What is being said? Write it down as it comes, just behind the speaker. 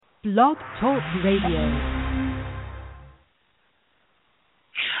Blog Talk Radio.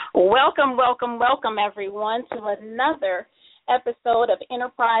 Welcome, everyone, to another episode of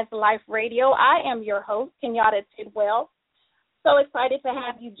Enterprise Life Radio. I am your host, Kenyatta Tidwell. So excited to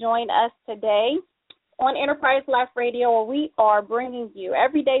have you join us today on Enterprise Life Radio, where we are bringing you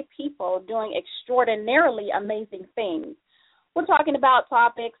everyday people doing extraordinarily amazing things. We're talking about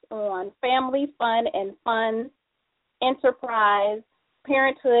topics on family, fun, and fun, enterprise,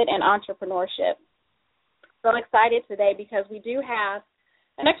 parenthood, and entrepreneurship. So excited today because we do have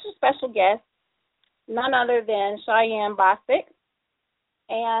an extra special guest, none other than Cheyenne, Bostosk,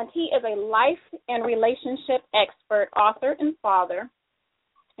 and he is a life and relationship expert, author, and father,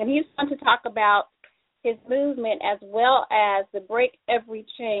 and he's going to talk about his movement as well as the Break Every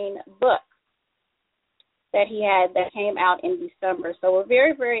Chain book that he had that came out in December. So we're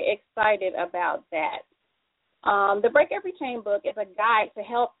very, very excited about that. The Break Every Chain book is a guide to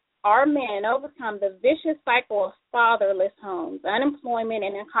help our men overcome the vicious cycle of fatherless homes, unemployment,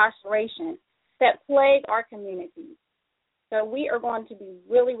 and incarceration that plague our communities. So we are going to be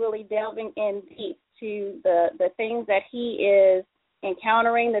really, really delving in deep to the things that he is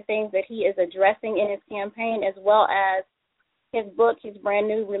encountering, the things that he is addressing in his campaign, as well as his book, his brand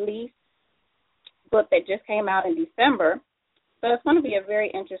new release book that just came out in December. So it's going to be a very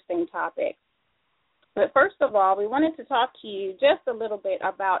interesting topic. But first of all, we wanted to talk to you just a little bit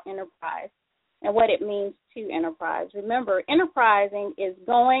about enterprise and what it means to enterprise. Remember, enterprising is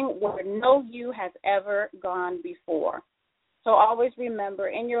going where no you has ever gone before. So always remember,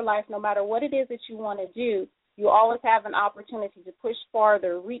 in your life, no matter what it is that you want to do, you always have an opportunity to push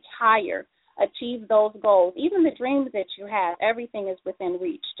farther, reach higher, achieve those goals. Even the dreams that you have, everything is within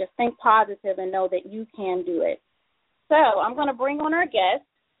reach. Just think positive and know that you can do it. So I'm going to bring on our guest,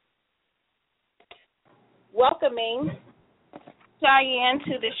 welcoming Cheyenne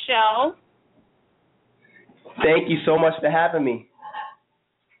to the show. Thank you so much for having me.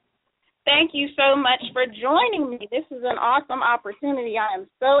 Thank you so much for joining me. This is an awesome opportunity. I am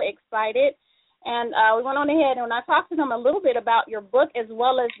so excited. And we went on ahead and I talked to them a little bit about your book as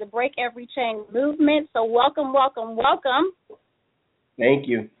well as the Break Every Chain movement. So welcome. Thank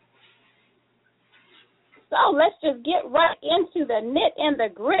you. So let's just get right into the knit and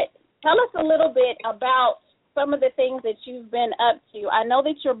the grit. Tell us a little bit about some of the things that you've been up to. I know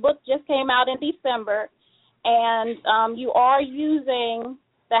that your book just came out in December, and you are using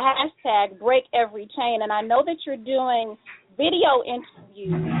the hashtag Break Every Chain, and I know that you're doing video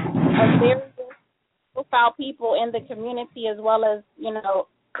interviews of various profile people in the community as well as, in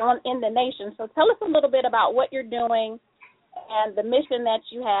the nation. So tell us a little bit about what you're doing and the mission that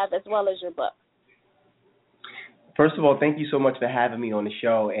you have as well as your book. First of all, thank you so much for having me on the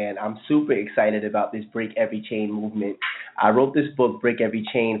show, and I'm super excited about this Break Every Chain movement. I wrote this book, Break Every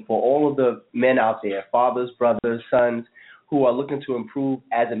Chain, for all of the men out there, fathers, brothers, sons, who are looking to improve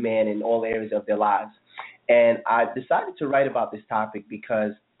as a man in all areas of their lives. And I decided to write about this topic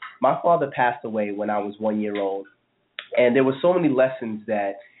because my father passed away when I was 1 year old, and there were so many lessons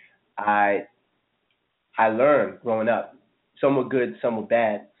that I learned growing up. Some were good, some were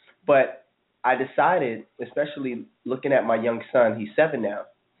bad, but I decided, especially looking at my young son, he's 7 now,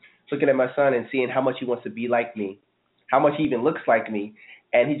 looking at my son and seeing how much he wants to be like me, how much he even looks like me,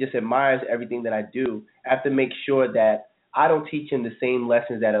 and he just admires everything that I do. I have to make sure that I don't teach him the same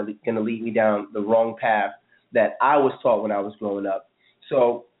lessons that are going to lead me down the wrong path that I was taught when I was growing up.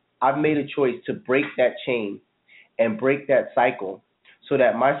 So I've made a choice to break that chain and break that cycle so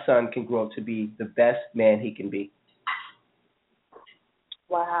that my son can grow up to be the best man he can be.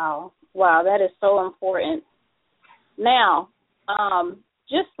 Wow, that is so important. Now,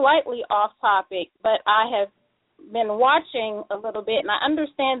 just slightly off topic, but I have been watching a little bit, and I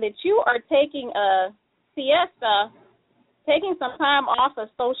understand that you are taking a siesta, taking some time off of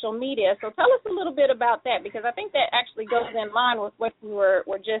social media. So tell us a little bit about that, because I think that actually goes in line with what you were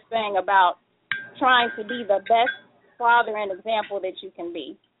just saying about trying to be the best father and example that you can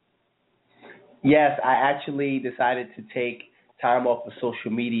be. Yes, I actually decided to take time off of social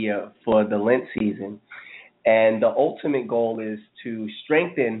media for the Lent season. And the ultimate goal is to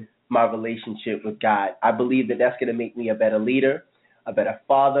strengthen my relationship with God. I believe that that's going to make me a better leader, a better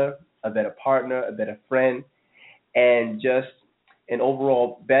father, a better partner, a better friend, and just an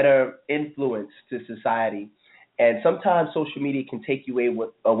overall better influence to society. And sometimes social media can take you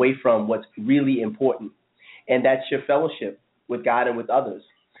away from what's really important, and that's your fellowship with God and with others.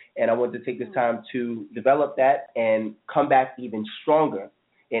 And I want to take this time to develop that and come back even stronger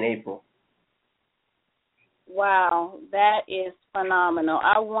in April. Wow, that is phenomenal.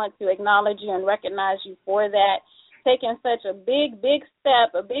 I want to acknowledge you and recognize you for that. taking such a big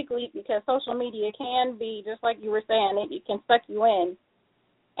step, a big leap, because social media can be, just like you were saying, it can suck you in.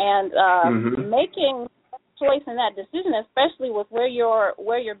 And making a choice in that decision, especially with where your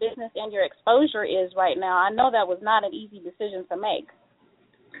business and your exposure is right now, I know that was not an easy decision to make.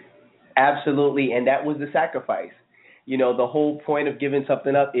 Absolutely, and that was the sacrifice. You know, the whole point of giving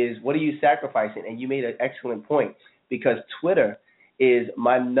something up is, what are you sacrificing? And you made an excellent point, because Twitter is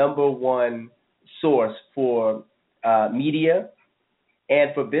my number one source for media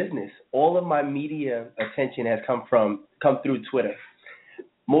and for business. All of my media attention has come through Twitter.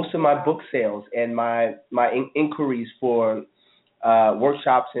 Most of my book sales and my inquiries for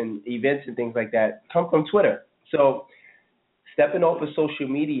workshops and events and things like that come from Twitter. So stepping off of social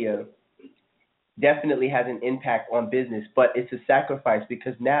media definitely has an impact on business, but it's a sacrifice,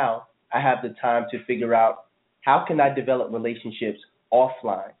 because now I have the time to figure out how can I develop relationships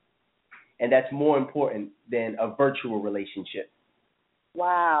offline. And that's more important than a virtual relationship.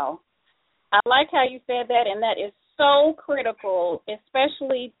 Wow. I like how you said that, and that is so critical,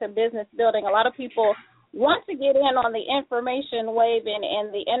 especially to business building. A lot of people want to get in on the information wave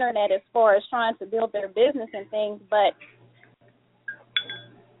and the internet as far as trying to build their business and things, but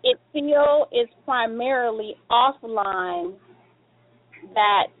it still is primarily offline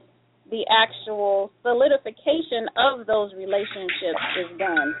that the actual solidification of those relationships is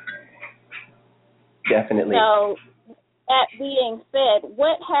done. Definitely. So, that being said,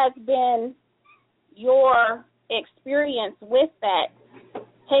 what has been your experience with that,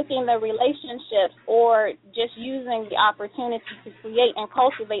 taking the relationships or just using the opportunity to create and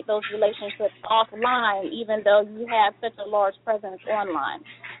cultivate those relationships offline, even though you have such a large presence online?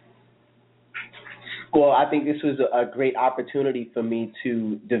 Well, I think this was a great opportunity for me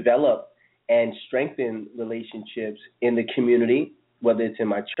to develop and strengthen relationships in the community, whether it's in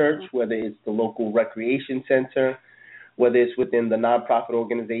my church, whether it's the local recreation center, whether it's within the nonprofit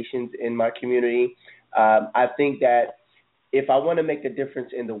organizations in my community. I think that if I want to make a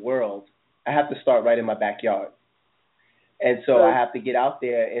difference in the world, I have to start right in my backyard. And so I have to get out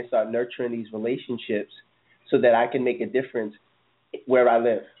there and start nurturing these relationships so that I can make a difference where I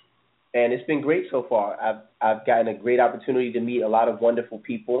live. And it's been great so far. I've gotten a great opportunity to meet a lot of wonderful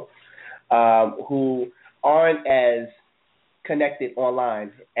people who aren't as connected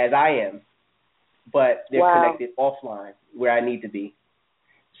online as I am, but they're connected offline where I need to be.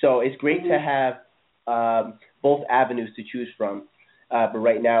 So it's great to have both avenues to choose from. But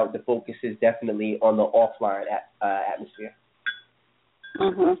right now, the focus is definitely on the offline atmosphere.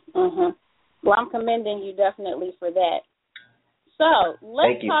 Well, I'm commending you definitely for that. So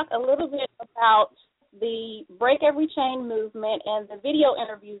let's talk a little bit about the Break Every Chain movement and the video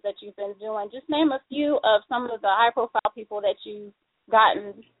interviews that you've been doing. Just name a few of some of the high-profile people that you've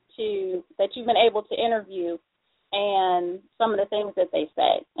been able to interview, and some of the things that they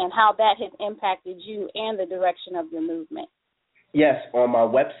say, and how that has impacted you and the direction of your movement. Yes, on my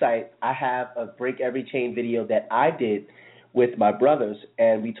website, I have a Break Every Chain video that I did with my brothers,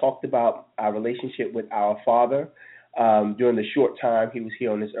 and we talked about our relationship with our father during the short time he was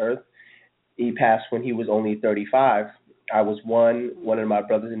here on this earth. He passed when he was only 35. I was one of my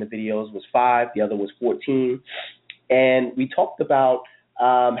brothers in the videos was 5, the other was 14. And we talked about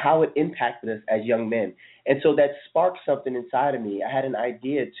how it impacted us as young men. And so that sparked something inside of me. I had an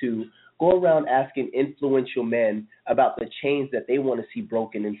idea to go around asking influential men about the chains that they want to see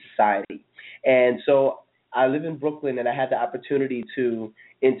broken in society. And so I live in Brooklyn, and I had the opportunity to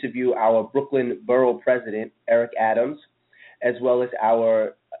interview our Brooklyn Borough President, Eric Adams, as well as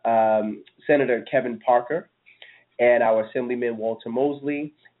our Senator Kevin Parker and our Assemblyman Walter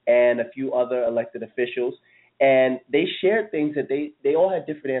Mosley and a few other elected officials. And they shared things that they all had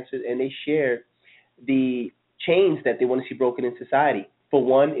different answers, and they shared the chains that they want to see broken in society. For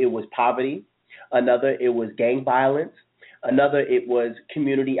one, it was poverty. Another, it was gang violence. Another, it was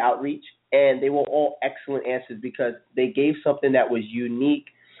community outreach. And they were all excellent answers because they gave something that was unique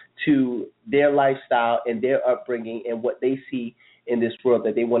to their lifestyle and their upbringing and what they see in this world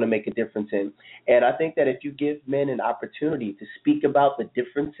that they want to make a difference in. And I think that if you give men an opportunity to speak about the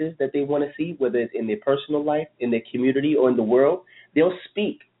differences that they want to see, whether it's in their personal life, in their community, or in the world, they'll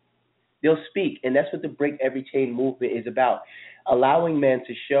speak. They'll speak. And that's what the Break Every Chain movement is about, allowing men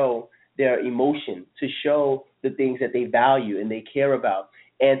to show their emotion, to show the things that they value and they care about,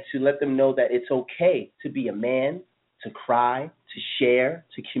 and to let them know that it's okay to be a man, to cry, to share,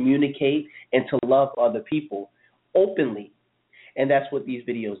 to communicate, and to love other people openly. And that's what these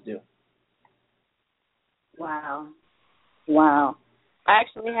videos do. Wow. I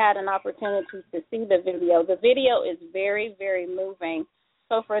actually had an opportunity to see the video. The video is very, very moving.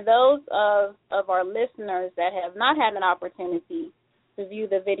 So for those of our listeners that have not had an opportunity to view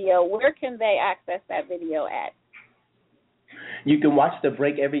the video, where can they access that video at? You can watch the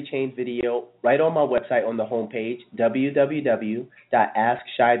Break Every Chain video right on my website on the homepage,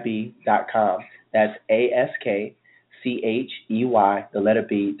 www.askchey.com. That's ASKCHEY, the letter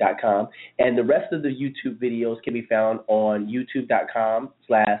B.com. And the rest of the YouTube videos can be found on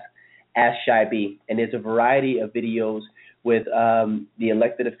youtube.com/AskCheyB. And there's a variety of videos with the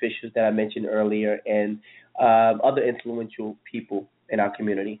elected officials that I mentioned earlier and other influential people in our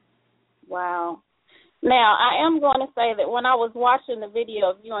community. Wow. Now, I am going to say that when I was watching the video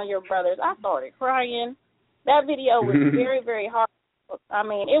of you and your brothers, I started crying. That video was very, very hard. I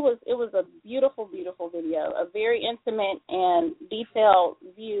mean, it was a beautiful, beautiful video, a very intimate and detailed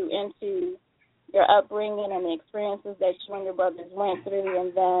view into your upbringing and the experiences that you and your brothers went through,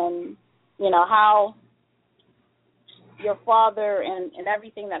 and then, you know, how your father and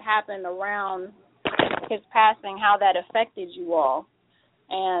everything that happened around his passing, how that affected you all.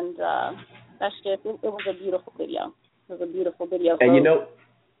 And that's just, it was a beautiful video. It was a beautiful video. And you know,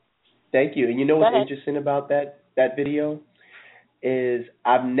 thank you. And you know what's interesting about that video is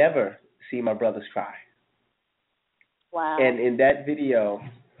I've never seen my brothers cry. Wow. And in that video,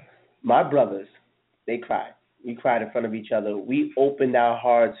 my brothers, they cried. We cried in front of each other. We opened our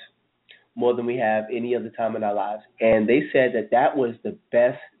hearts more than we have any other time in our lives. And they said that was the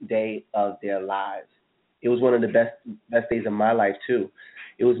best day of their lives. It was one of the best days of my life, too.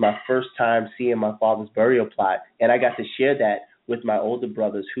 It was my first time seeing my father's burial plot, and I got to share that with my older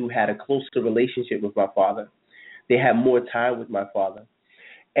brothers who had a closer relationship with my father. They had more time with my father.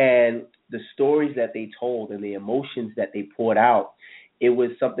 And the stories that they told and the emotions that they poured out, it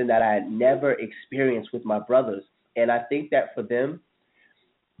was something that I had never experienced with my brothers. And I think that for them,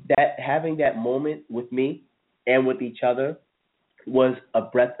 that having that moment with me and with each other was a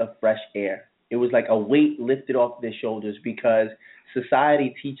breath of fresh air. It was like a weight lifted off their shoulders, because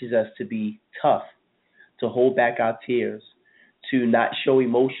society teaches us to be tough, to hold back our tears, to not show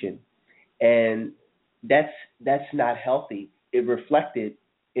emotion. And that's not healthy. It reflected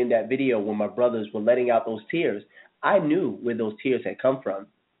in that video when my brothers were letting out those tears. I knew where those tears had come from.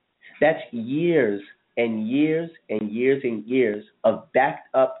 That's years and years and years and years of backed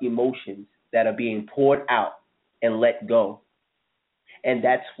up emotions that are being poured out and let go. And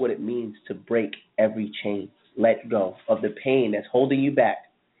that's what it means to break every chain. Let go of the pain that's holding you back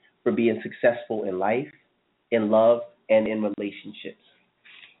for being successful in life, in love, and in relationships.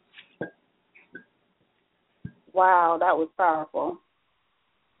 Wow, that was powerful.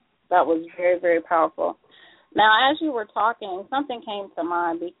 That was very, very powerful. Now, as you were talking, something came to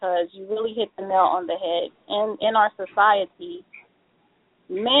mind, because you really hit the nail on the head. In our society,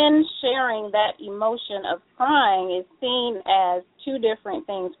 men sharing that emotion of crying is seen as two different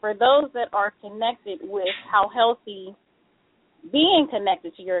things. For those that are connected with how healthy being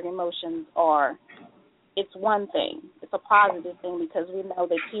connected to your emotions are, it's one thing. It's a positive thing, because we know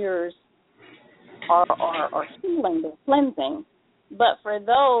that tears are healing, they're cleansing. But for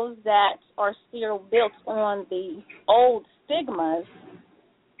those that are still built on the old stigmas,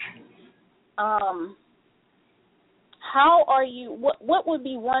 how are you? What would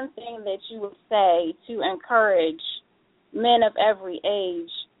be one thing that you would say to encourage men of every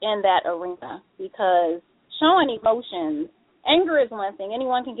age in that arena? Because showing emotions, anger is one thing.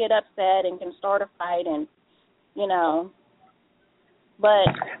 Anyone can get upset and can start a fight, and you know. But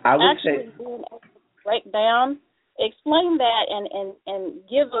I would actually being able to break down, explain that, and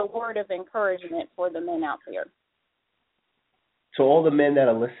give a word of encouragement for the men out there. To all the men that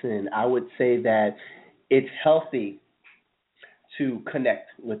are listening, I would say that it's healthy to connect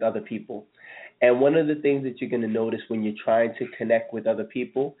with other people. And one of the things that you're going to notice when you're trying to connect with other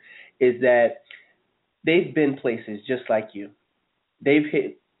people is that they've been places just like you. They've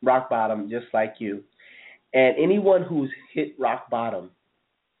hit rock bottom just like you. And anyone who's hit rock bottom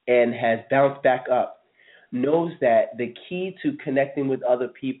and has bounced back up knows that the key to connecting with other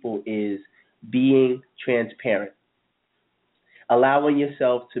people is being transparent, allowing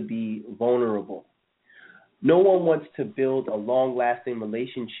yourself to be vulnerable. No one wants to build a long-lasting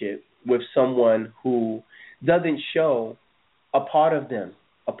relationship with someone who doesn't show a part of them,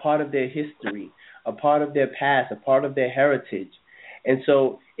 a part of their history, a part of their past, a part of their heritage. And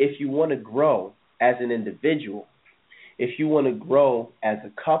so if you want to grow as an individual, if you want to grow as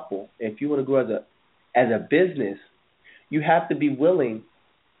a couple, if you want to grow as a business, you have to be willing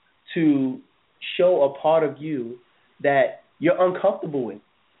to show a part of you that you're uncomfortable with,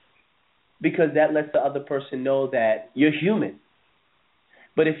 because that lets the other person know that you're human.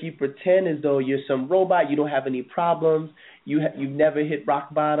 But if you pretend as though you're some robot, you don't have any problems, You've never hit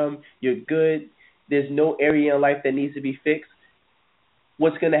rock bottom. You're good. There's no area in life that needs to be fixed.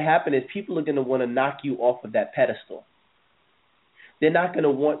 What's going to happen is people are going to want to knock you off of that pedestal. They're not going to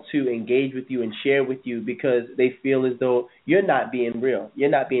want to engage with you and share with you because they feel as though you're not being real. You're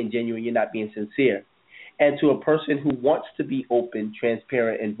not being genuine. You're not being sincere. And to a person who wants to be open,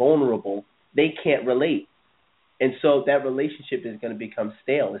 transparent, and vulnerable, they can't relate. And so that relationship is going to become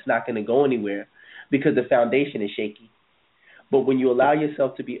stale. It's not going to go anywhere because the foundation is shaky. But when you allow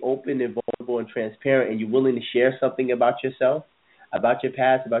yourself to be open and vulnerable and transparent and you're willing to share something about yourself, about your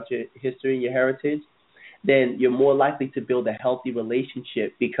past, about your history and your heritage, then you're more likely to build a healthy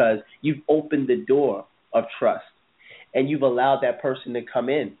relationship because you've opened the door of trust and you've allowed that person to come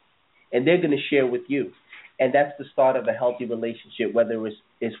in and they're going to share with you. And that's the start of a healthy relationship, whether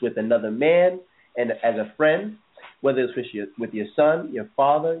it's with another man and as a friend, whether it's with your son, your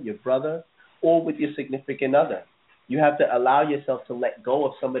father, your brother, or with your significant other. You have to allow yourself to let go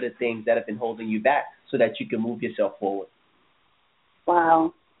of some of the things that have been holding you back so that you can move yourself forward.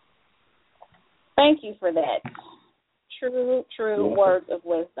 Wow. Thank you for that. True words of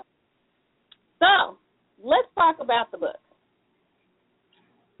wisdom. So, let's talk about the book.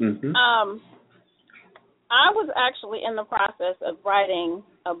 Mm-hmm. I was actually in the process of writing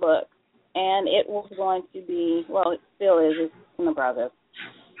a book, and it was going to be, well, it still is, it's in the process.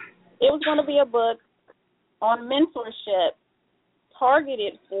 It was going to be a book on mentorship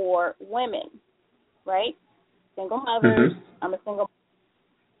targeted for women, right? Single mothers. Mm-hmm. I'm a single mother.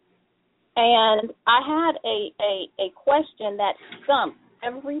 And I had a question that stumped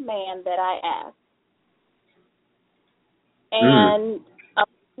every man that I asked. And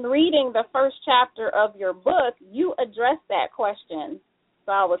reading the first chapter of your book, you addressed that question.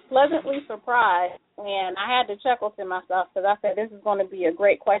 So I was pleasantly surprised, and I had to chuckle to myself because I said, this is going to be a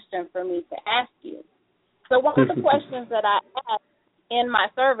great question for me to ask you. So one of the questions that I asked in my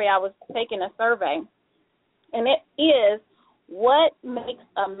survey, I was taking a survey, and it is, what makes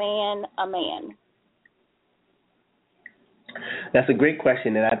a man a man? That's a great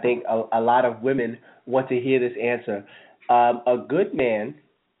question, and I think a lot of women want to hear this answer. A good man,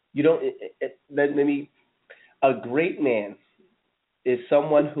 a great man is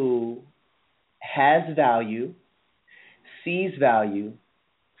someone who has value, sees value,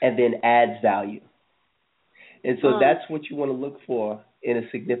 and then adds value. And so that's what you want to look for in a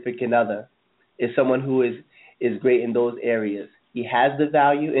significant other, is someone who is great in those areas. He has the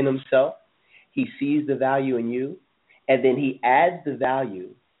value in himself, he sees the value in you, and then he adds the value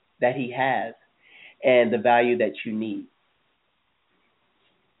that he has and the value that you need.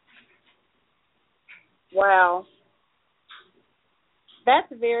 Wow. That's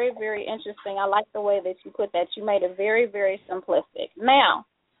very, very interesting. I like the way that you put that. You made it very, very simplistic. Now,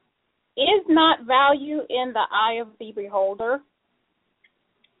 is not value in the eye of the beholder?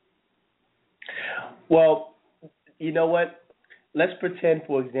 Well, you know what? Let's pretend,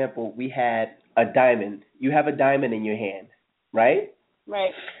 for example, we had a diamond. You have a diamond in your hand, right?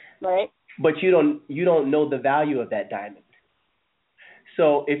 Right. But you don't know the value of that diamond.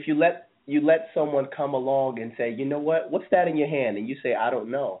 So if you let someone come along and say, you know what's that in your hand? And you say, I don't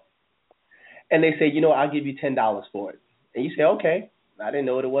know. And they say, I'll give you $10 for it. And you say, okay, I didn't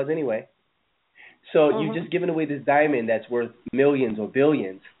know what it was anyway. So you've just given away this diamond that's worth millions or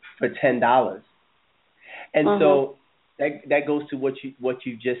billions for $10. And so that goes to what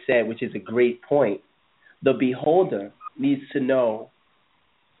you just said, which is a great point. The beholder needs to know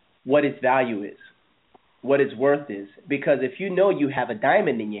what its value is, what its worth is. Because if you know you have a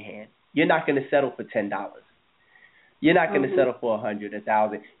diamond in your hand, you're not going to settle for $10. You're not going to settle for $100,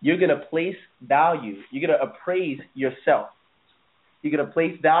 $1,000. You're going to place value. You're going to appraise yourself. You're going to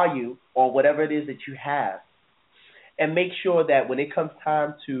place value on whatever it is that you have, and make sure that when it comes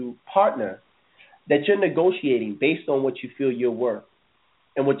time to partner, that you're negotiating based on what you feel you're worth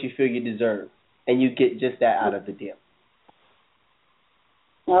and what you feel you deserve, and you get just that out of the deal.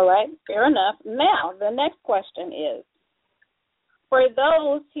 All right, fair enough. Now, the next question is, for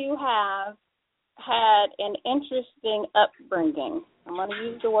those who have had an interesting upbringing, I'm going to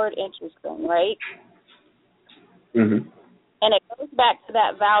use the word interesting, right? Mm-hmm. And it goes back to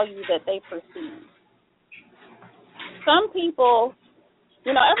that value that they perceive. Some people,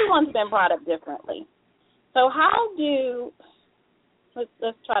 everyone's been brought up differently. So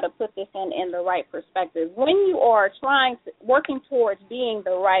let's try to put this in the right perspective. When you are working towards being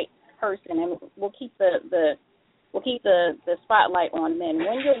the right person, and we'll keep the spotlight on men.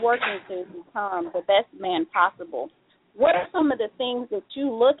 When you're working to become the best man possible, what are some of the things that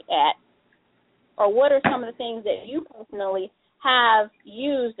you look at, or what are some of the things that you personally have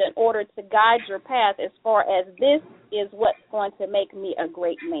used in order to guide your path as far as this is what's going to make me a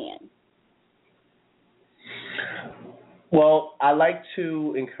great man? Well, I like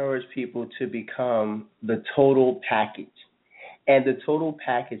to encourage people to become the total package. And the total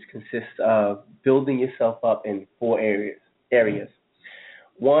package consists of building yourself up in four areas.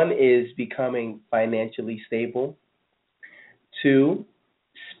 One is becoming financially stable. Two,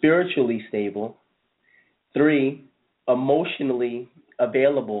 spiritually stable. Three, emotionally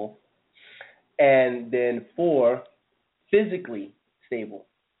available. And then four, physically stable.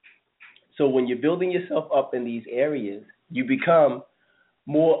 So when you're building yourself up in these areas, you become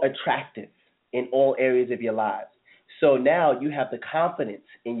more attractive in all areas of your lives. So now you have the confidence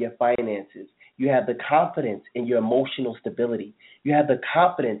in your finances. You have the confidence in your emotional stability. You have the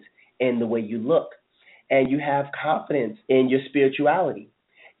confidence in the way you look. And you have confidence in your spirituality.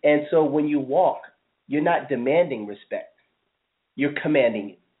 And so when you walk, you're not demanding respect. You're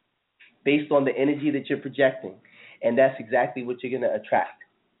commanding it based on the energy that you're projecting. And that's exactly what you're going to attract.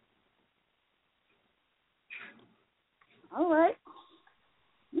 All right.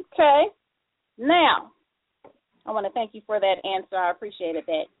 Okay. Now, I want to thank you for that answer. I appreciated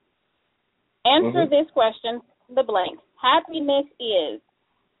that. Answer this question, the blank. Happiness is?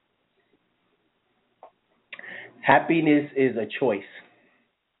 Happiness is a choice.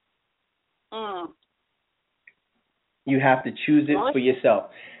 You have to choose it for yourself.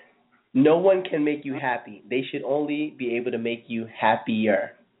 No one can make you happy. They should only be able to make you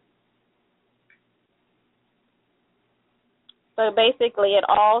happier. So basically, it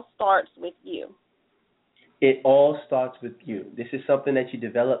all starts with you. It all starts with you. This is something that you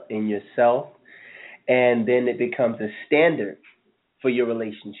develop in yourself, and then it becomes a standard for your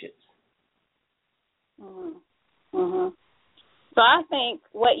relationships. So I think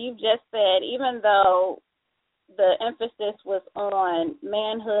what you just said, even though the emphasis was on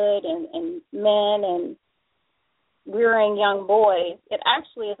manhood and men and rearing young boys, it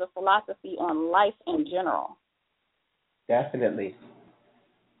actually is a philosophy on life in general. Definitely.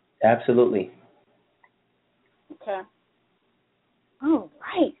 Absolutely. Okay. All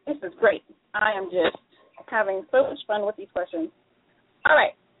right. This is great. I am just having so much fun with these questions. All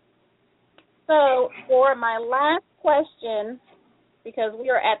right. So for my last question, because we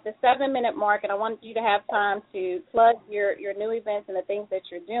are at the 7-minute mark and I want you to have time to plug your new events and the things that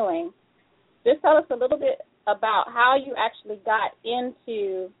you're doing, just tell us a little bit about how you actually got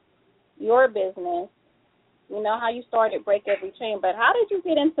into your business. We know how you started Break Every Chain, but how did you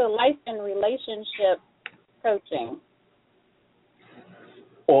get into life and relationship coaching?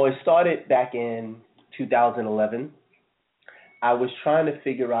 Well, it started back in 2011. I was trying to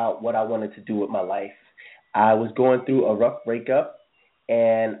figure out what I wanted to do with my life. I was going through a rough breakup,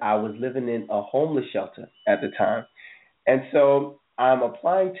 and I was living in a homeless shelter at the time. And so I'm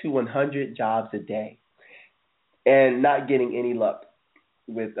applying to 100 jobs a day and not getting any luck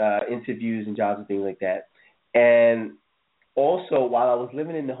with interviews and jobs and things like that. And also, while I was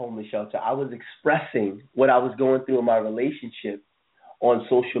living in the homeless shelter, I was expressing what I was going through in my relationship on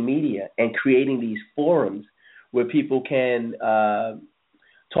social media and creating these forums where people can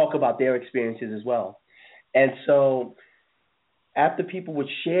talk about their experiences as well. And so after people would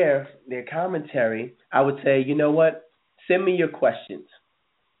share their commentary, I would say, you know what, send me your questions.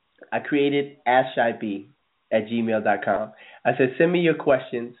 I created AskShyB@gmail.com. I said, send me your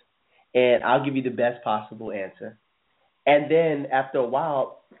questions, and I'll give you the best possible answer. And then after a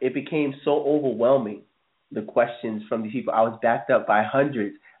while, it became so overwhelming, the questions from these people. I was backed up by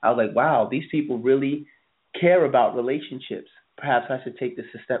hundreds. I was like, wow, these people really care about relationships. Perhaps I should take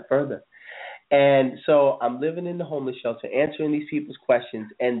this a step further. And so I'm living in the homeless shelter, answering these people's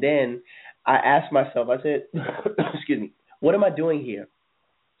questions. And then I asked myself, I said, excuse me, what am I doing here?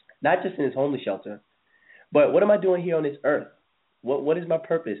 Not just in this homeless shelter, but what am I doing here on this earth? What is my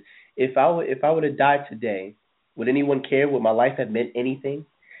purpose? If I were to die today, would anyone care? Would my life have meant anything?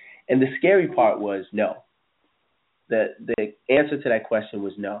 And the scary part was no. The answer to that question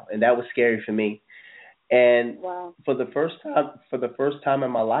was no, and that was scary for me. And wow. for the first time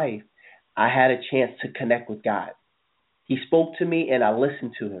in my life, I had a chance to connect with God. He spoke to me, and I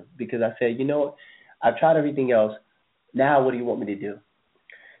listened to him because I said, you know what? I've tried everything else. Now what do you want me to do?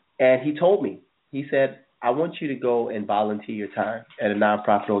 And he told me. He said, I want you to go and volunteer your time at a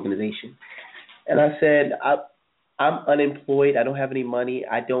nonprofit organization. And I said, I'm unemployed. I don't have any money.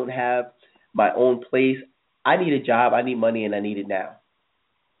 I don't have my own place. I need a job. I need money, and I need it now.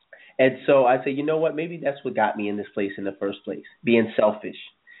 And so I said, you know what? Maybe that's what got me in this place in the first place, being selfish.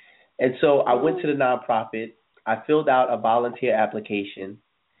 And so I went to the nonprofit. I filled out a volunteer application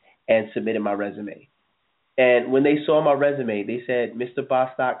and submitted my resume. And when they saw my resume, they said, Mr.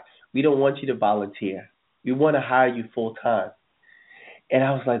 Bostock, we don't want you to volunteer. We want to hire you full time. And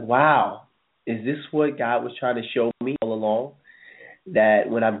I was like, wow, is this what God was trying to show me all along? That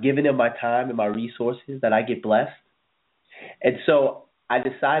when I'm giving him my time and my resources, that I get blessed. And so I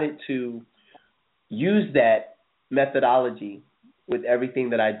decided to use that methodology with everything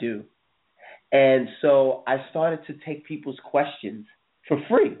that I do. And so I started to take people's questions for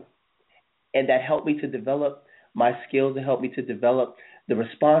free. And that helped me to develop my skills, and helped me to develop the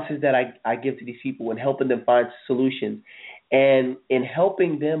responses that I give to these people and helping them find solutions. And in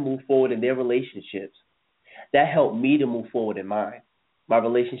helping them move forward in their relationships, that helped me to move forward in mine, my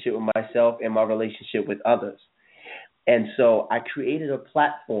relationship with myself and my relationship with others. And so I created a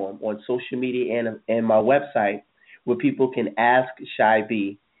platform on social media and my website where people can ask Shy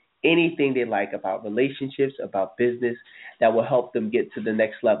B anything they like about relationships, about business, that will help them get to the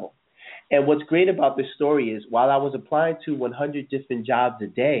next level. And what's great about this story is while I was applying to 100 different jobs a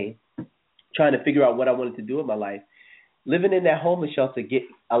day, trying to figure out what I wanted to do in my life, living in that homeless shelter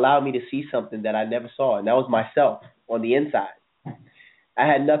allowed me to see something that I never saw, and that was myself on the inside. I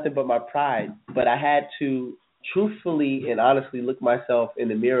had nothing but my pride, but I had to truthfully and honestly look myself in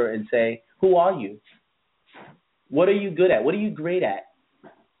the mirror and say, who are you? What are you good at? What are you great at?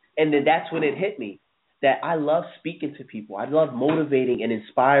 And then that's when it hit me that I love speaking to people. I love motivating and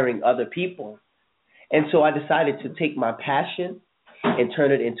inspiring other people. And so I decided to take my passion and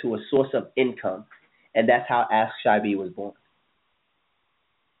turn it into a source of income. And that's how Ask Shy B was born.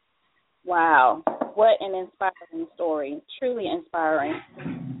 Wow. What an inspiring story. Truly inspiring.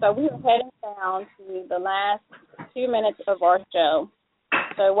 So we are heading down to the last 2 minutes of our show.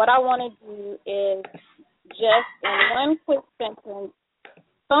 So what I want to do is just in one quick sentence,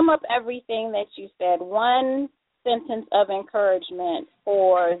 sum up everything that you said. One sentence of encouragement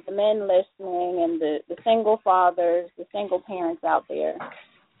for the men listening and the single fathers, the single parents out there.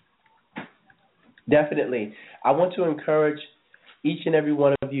 Definitely. I want to encourage each and every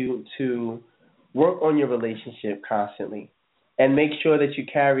one of you to work on your relationship constantly and make sure that you're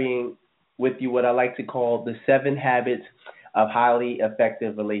carrying with you what I like to call the 7 habits of highly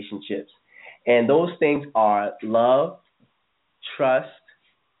effective relationships. And those things are love, trust,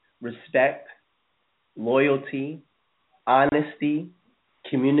 respect, loyalty, honesty,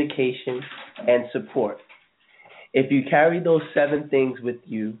 communication, and support. If you carry those 7 things with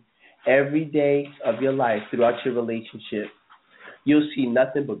you every day of your life throughout your relationship, you'll see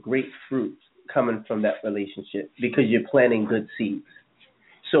nothing but great fruit coming from that relationship because you're planting good seeds.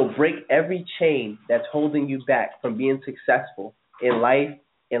 So break every chain that's holding you back from being successful in life,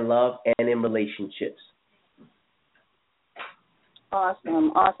 in love, and in relationships.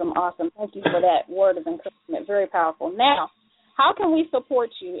 Awesome. Thank you for that word of encouragement. Very powerful. Now, how can we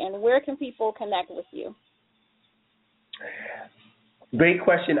support you and where can people connect with you? Great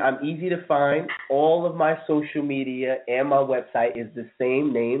question. I'm easy to find. All of my social media and my website is the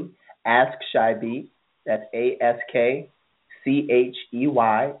same name, Ask Shy B. That's ASKCHEY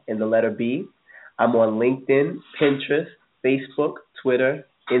and the letter B. I'm on LinkedIn, Pinterest, Facebook, Twitter,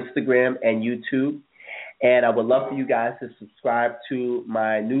 Instagram, and YouTube. And I would love for you guys to subscribe to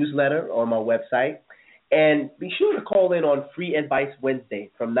my newsletter on my website. And be sure to call in on Free Advice Wednesday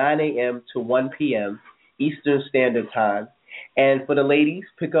from 9 a.m. to 1 p.m. Eastern Standard Time. And for the ladies,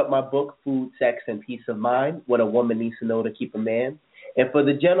 pick up my book, Food, Sex, and Peace of Mind, What a Woman Needs to Know to Keep a Man. And for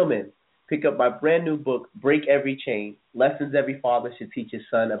the gentlemen, pick up my brand new book, Break Every Chain, Lessons Every Father Should Teach His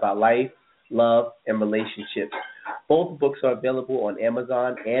Son About Life, Love, and Relationships. Both books are available on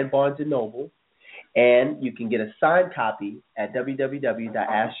Amazon and Barnes & Noble. And you can get a signed copy at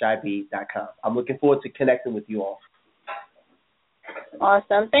www.askshyb.com. I'm looking forward to connecting with you all.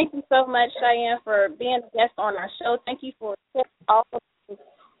 Awesome. Thank you so much, Cheyenne, for being a guest on our show. Thank you for all of those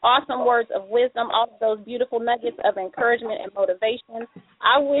awesome words of wisdom, all of those beautiful nuggets of encouragement and motivation.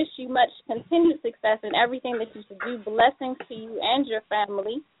 I wish you much continued success in everything that you should do. Blessings to you and your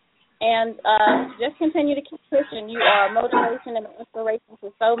family. And just continue to keep pushing. You are a motivation and an inspiration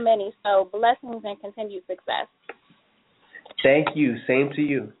to so many. So blessings and continued success. Thank you. Same to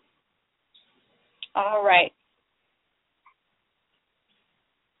you. All right.